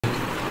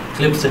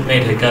Clips that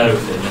made Hikaru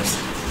famous.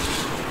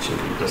 Should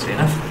be close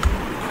enough.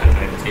 I don't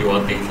know if you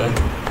want these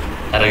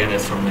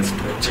arrogance from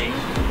Mr. G.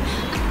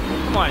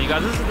 Come on, you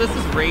guys, this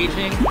is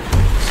raging.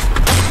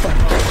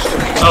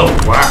 Oh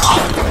wow.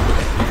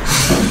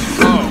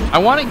 Oh, I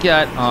want to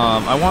get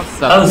I want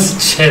 7. How's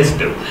chess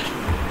do?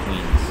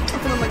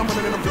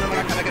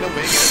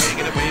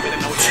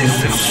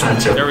 This is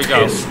such a There we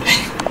go. piss.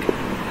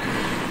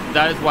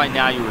 That is why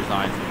now you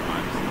resign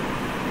sometimes.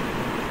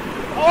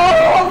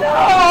 Oh no!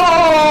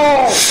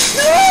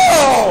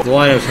 No! The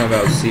line I was talking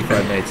about was C5,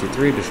 knight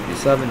C3, bishop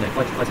B7, knight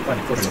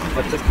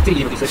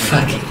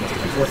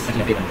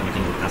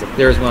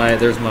There's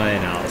my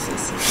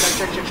analysis.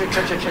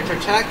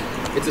 Check.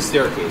 It's a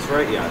staircase,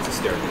 right? Yeah, it's a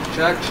staircase.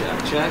 Check,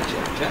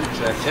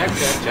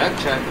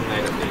 and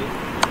knight of D.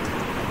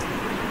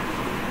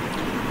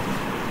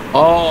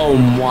 Oh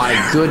my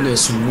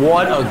goodness,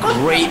 what a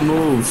great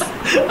move.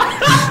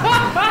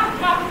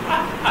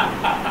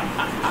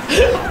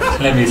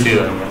 Let me see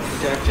that one.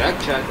 Check,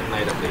 and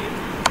knight of D.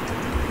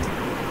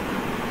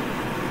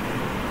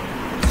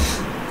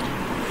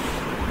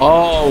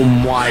 Oh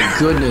my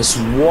goodness,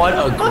 what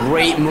a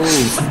great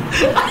move.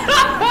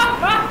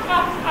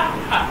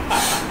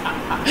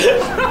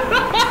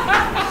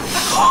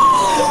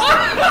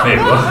 Wait,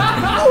 what?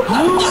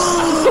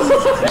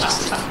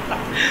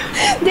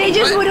 They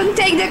just wouldn't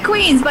take the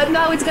queens, but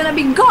now it's gonna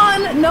be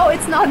gone. No,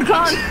 it's not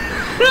gone.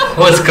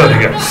 What's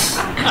going on?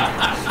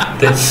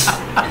 This.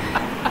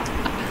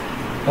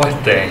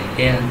 What the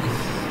hell?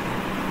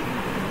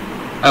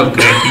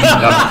 Okay, he's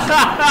up.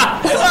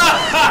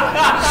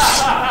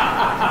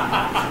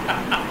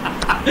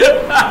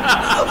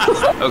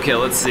 Okay,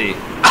 let's see.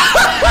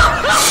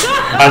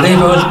 Are they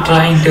both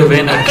trying to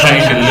win or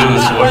trying to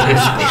lose? What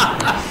is this?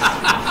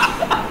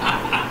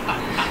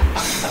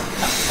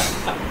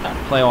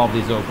 Play all of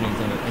these openings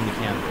in the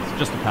canvas.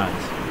 Just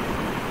depends.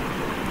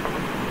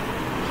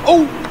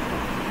 Oh!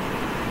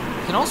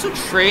 You can also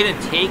trade and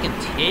take, and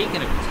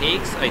if it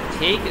takes, I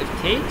take. If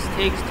takes,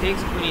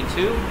 queen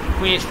e2,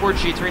 queen h4,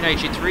 g3, knight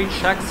g3,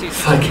 check,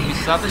 c7,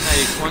 b7,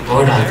 knight h1.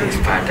 What are these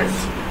patterns?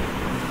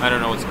 I don't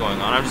know what's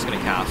going on. I'm just gonna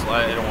castle.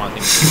 I don't want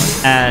to think too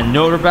much. And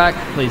Noterback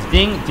plays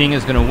Ding. Ding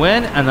is gonna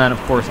win, and then of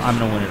course I'm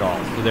gonna win it all.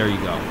 So there you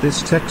go.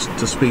 This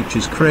text-to-speech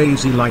is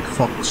crazy like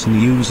Fox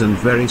News and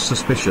very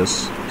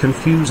suspicious,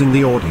 confusing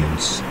the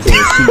audience. Which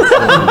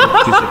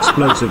is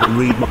explosive.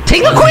 Read my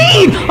Take the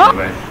queen!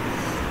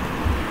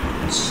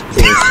 which is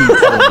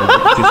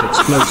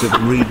explosive.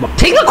 Read my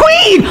Take the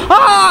queen!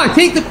 Ah!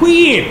 Take the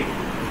queen!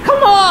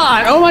 Come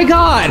on! Oh my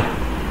god!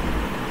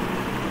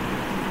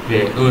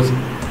 Wait, who's...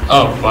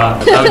 Oh, wow.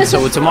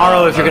 So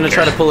tomorrow, if you're going to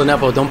try to pull a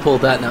Nepo, don't pull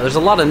that now. There's a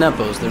lot of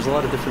Nepos. There's a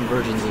lot of different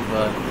versions of...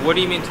 What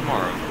do you mean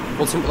tomorrow?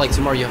 Well, like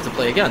tomorrow you have to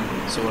play again.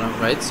 So what I'm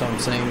right? So I'm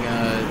saying...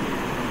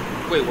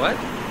 Wait, what?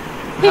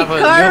 You have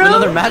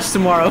another match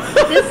tomorrow.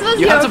 This was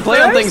you have to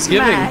play on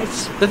Thanksgiving.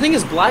 Match. The thing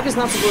is, black is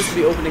not supposed to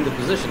be opening the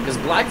position, because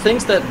black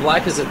thinks that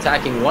black is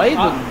attacking white,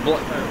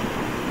 but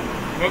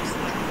Whoops.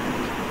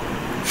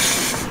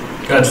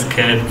 Got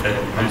scared.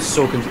 I'm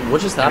so confused.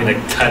 What just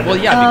happened? Well,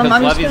 yeah, because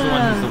I'm Levy's just the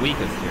one gonna- who's the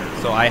weakest here.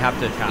 So I have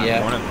to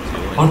attack one of the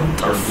two. What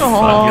the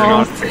fuck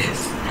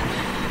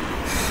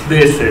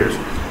is this?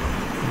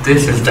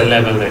 This is the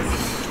level that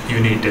you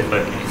need to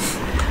fucking...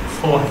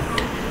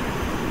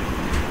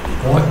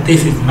 What?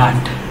 This is not a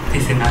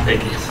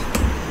game.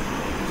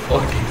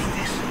 What is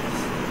this?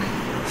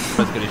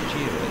 As good as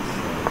Chio is.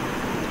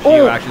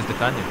 Chio actually is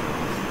defending.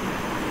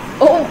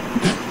 Oh,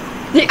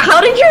 how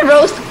did you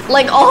roast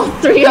like all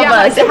three of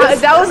us?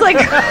 That was like.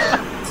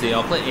 See,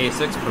 I'll play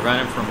a6,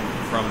 prevent him from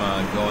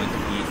going to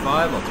e5.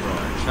 I'll throw in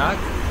a check.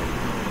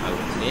 I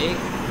will take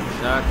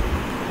check.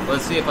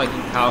 Let's see if I can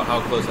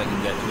how close I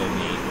can get to a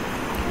mate.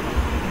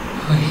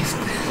 What is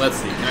this? Let's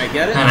see. Can I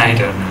get it? And I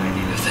don't know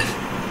any of this.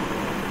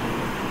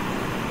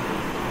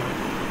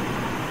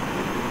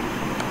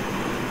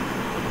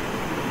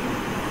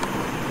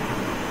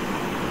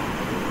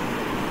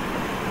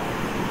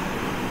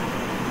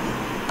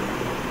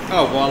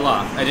 Oh,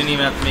 voila. I didn't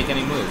even have to make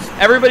any moves.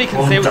 Everybody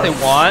can say what they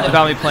want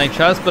about me playing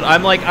chess, but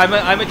I'm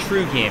a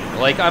true gamer.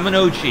 Like, I'm an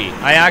OG.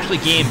 I actually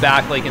game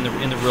back, like, in the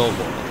real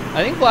world.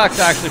 I think black's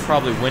actually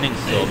probably winning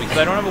still, because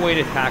I don't have a way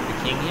to attack the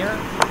king here.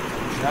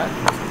 Check.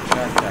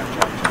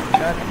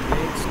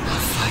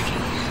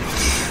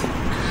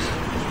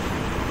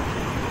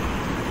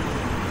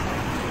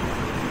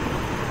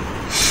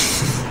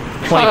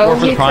 24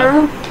 for the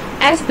prime.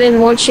 I've been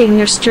watching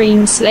your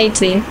streams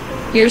lately.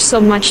 You're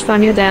so much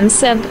funnier than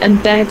Seb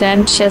and better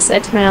than chess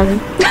at home.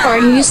 Are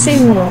you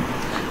single?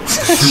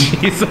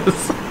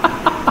 Jesus.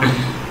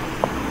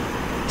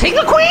 Take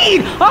the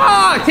queen!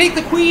 Ah! Take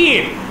the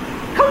queen!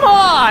 Come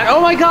on!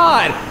 Oh my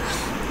god!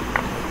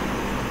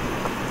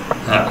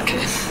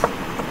 Okay.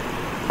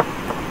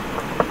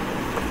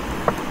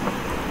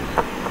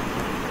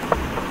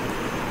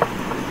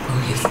 Who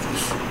is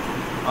this?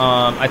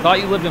 I thought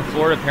you lived in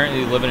Florida.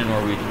 Apparently you live in a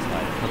Norwegian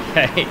side.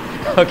 Okay.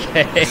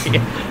 Okay.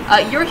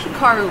 You're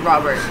Hikaru,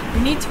 Robert.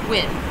 You need to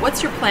win.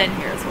 What's your plan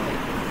here, Zoe?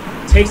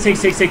 Takes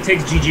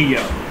GG,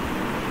 yo.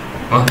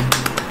 What?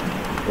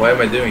 Why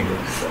am I doing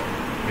this?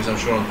 Because I'm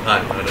short on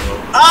time. I don't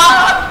know.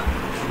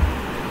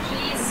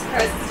 Jesus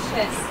Christ,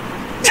 chess.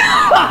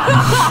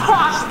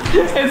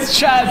 It's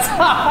chess.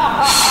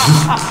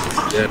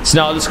 So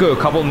now let's go a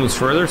couple moves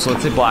further. So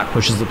let's say black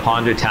pushes the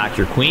pawn to attack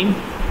your queen.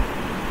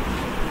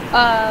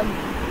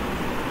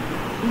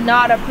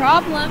 Not a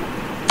problem.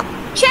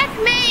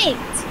 Checkmate!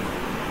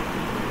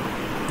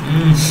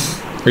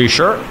 Are you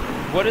sure?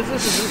 What is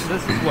this?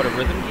 This is what, a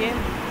rhythm game?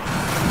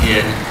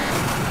 Yeah.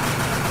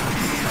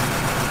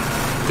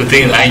 The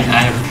thing is,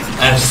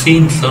 I've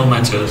seen so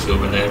much also,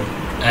 but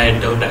I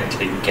don't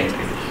actually get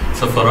it.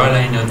 So for all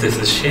I know, this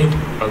is shit,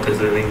 or this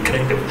is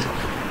incredible.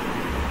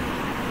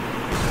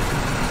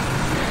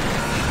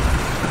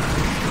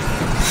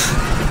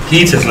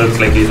 He just looks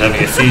like he's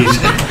having a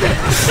seizure.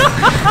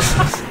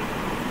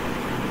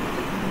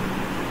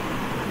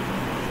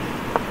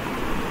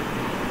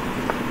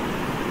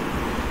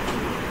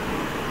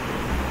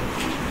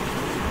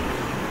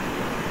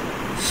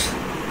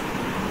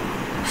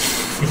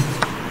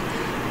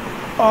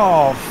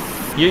 Oh.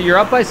 You're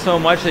up by so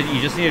much that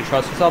you just need to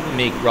trust yourself and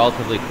make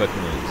relatively quick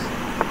moves.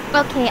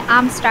 Okay,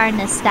 I'm starting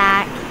to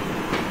stack.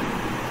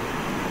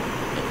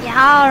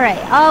 Yeah, alright.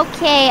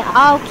 Okay,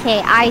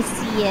 I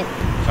see it.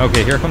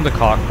 Okay, here come the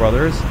Koch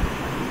brothers.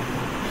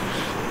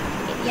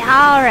 Yeah,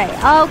 alright.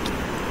 Okay,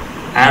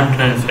 I'm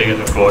trying to figure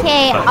out what.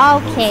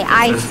 okay,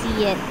 I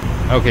see it.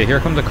 Okay, here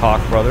come the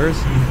Koch brothers.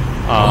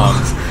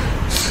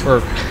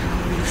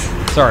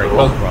 Sorry,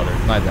 Koch brothers,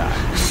 my bad.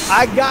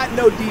 I got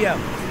no DM.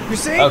 You're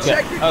saying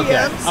check your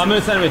DMs? I'm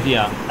gonna send him a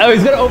DM. Oh,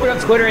 he's gonna open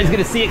up Twitter and he's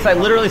gonna see it because I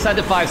literally sent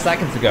it 5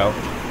 seconds ago.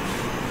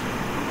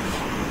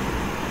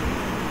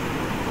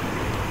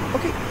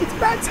 Okay, it's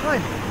bad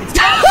timing. It's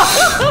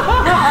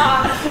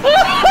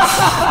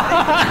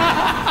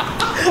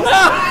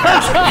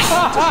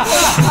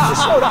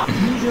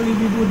Usually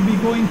we would be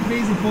going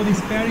crazy for this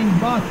pairing,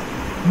 but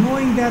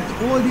knowing that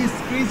all this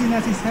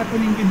craziness is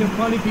happening with the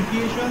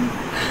qualification,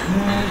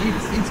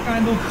 it's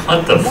kind of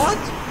What?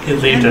 And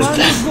one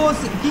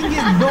goes, Kingy,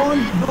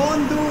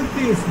 don't do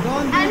this,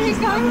 don't do And this. he's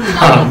going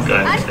Oh,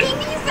 God. And King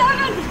E7!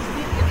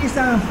 King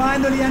E7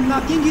 finally, and now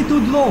Kingy to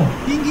draw.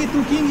 Kingy to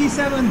King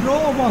E7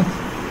 draw or what?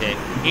 Okay,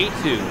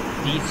 A2,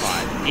 D5,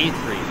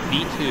 A3,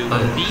 B2,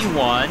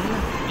 B1,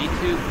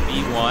 B2,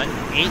 B1,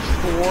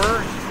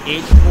 H4,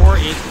 H4,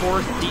 H4,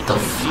 C2,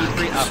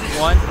 G3,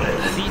 F1,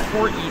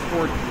 C4,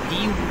 E4,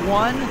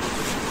 D1,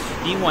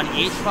 D1,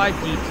 H5,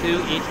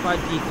 D2, H5,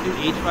 D2,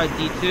 H5,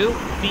 D2,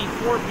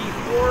 B4,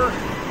 B4,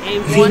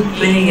 A1, He's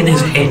playing in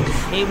his head.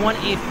 A1,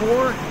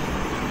 A4,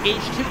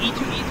 H2, E2,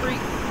 E3.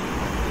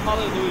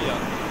 Hallelujah,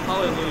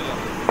 hallelujah.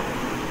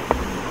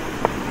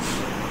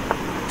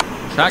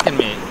 Tracking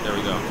me. There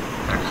we go.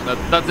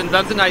 That's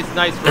a nice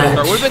first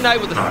start. Would have been nice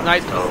with a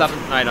nice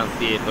 7th knight on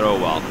C8, but oh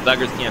well.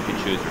 Beggars can't be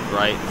choosers,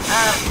 right?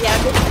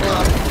 Yeah, good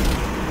job.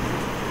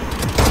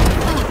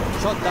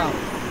 shut down.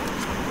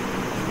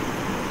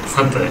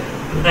 What the?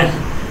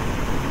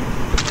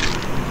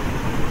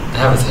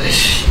 That was a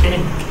shit.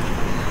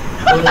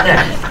 What was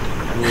that?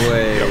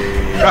 Wait.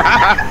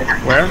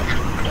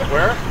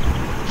 Where?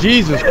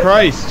 Jesus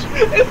Christ.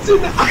 It's an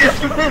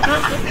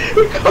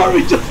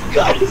Hikaru just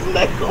got his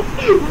neck off,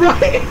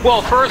 right?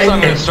 Well, first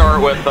I'm going to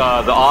start with the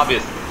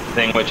obvious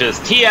thing, which is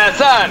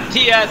TSM,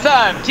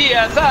 TSM,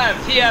 TSM,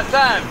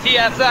 TSM,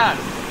 TSM.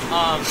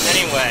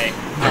 Anyway,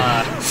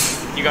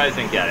 you guys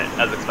didn't get it,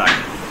 as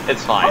expected.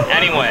 It's fine.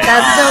 Anyway.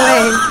 That's the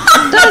way.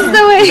 That's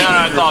the way.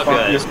 No, it's all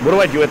good. What do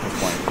I do at this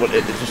point? What,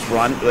 it's just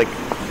run? Like,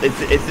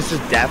 it's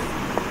just death?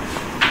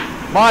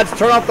 Mods,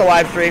 turn off the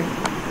live stream.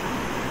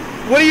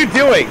 What are you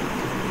doing?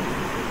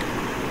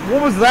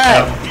 What was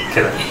that?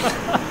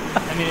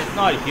 I mean, it's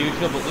not a huge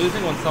deal, but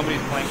losing when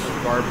somebody's playing for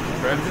garbage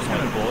tricks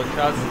and bullet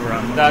shots,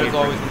 that is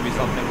always going to be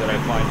something that I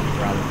find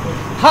rather push.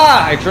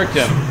 Ha! I tricked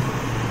him.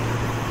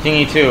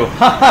 King E2.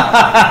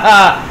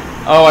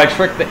 Oh, I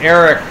tricked the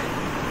Eric.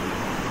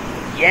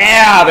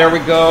 Yeah, there we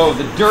go.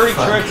 The dirty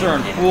tricks are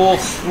in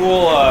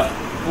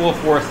full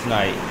force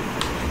tonight.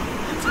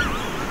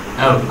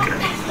 Okay.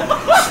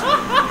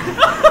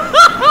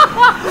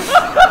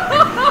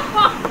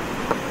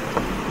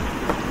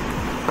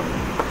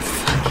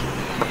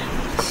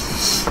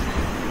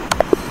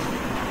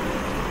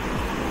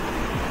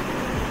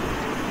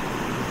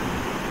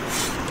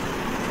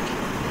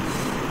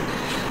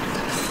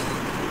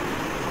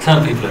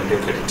 Some people are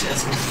good at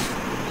chess.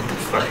 What the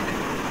fuck?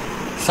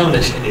 Some of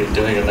the shit he's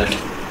doing is that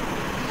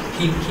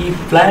he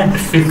planned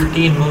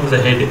 15 moves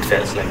ahead, it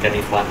feels like, and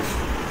he won.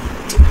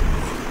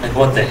 Like,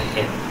 what the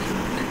hell?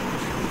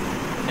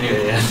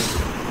 Anyway, yeah.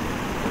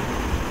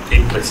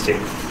 Interesting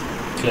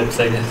clips,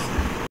 I guess.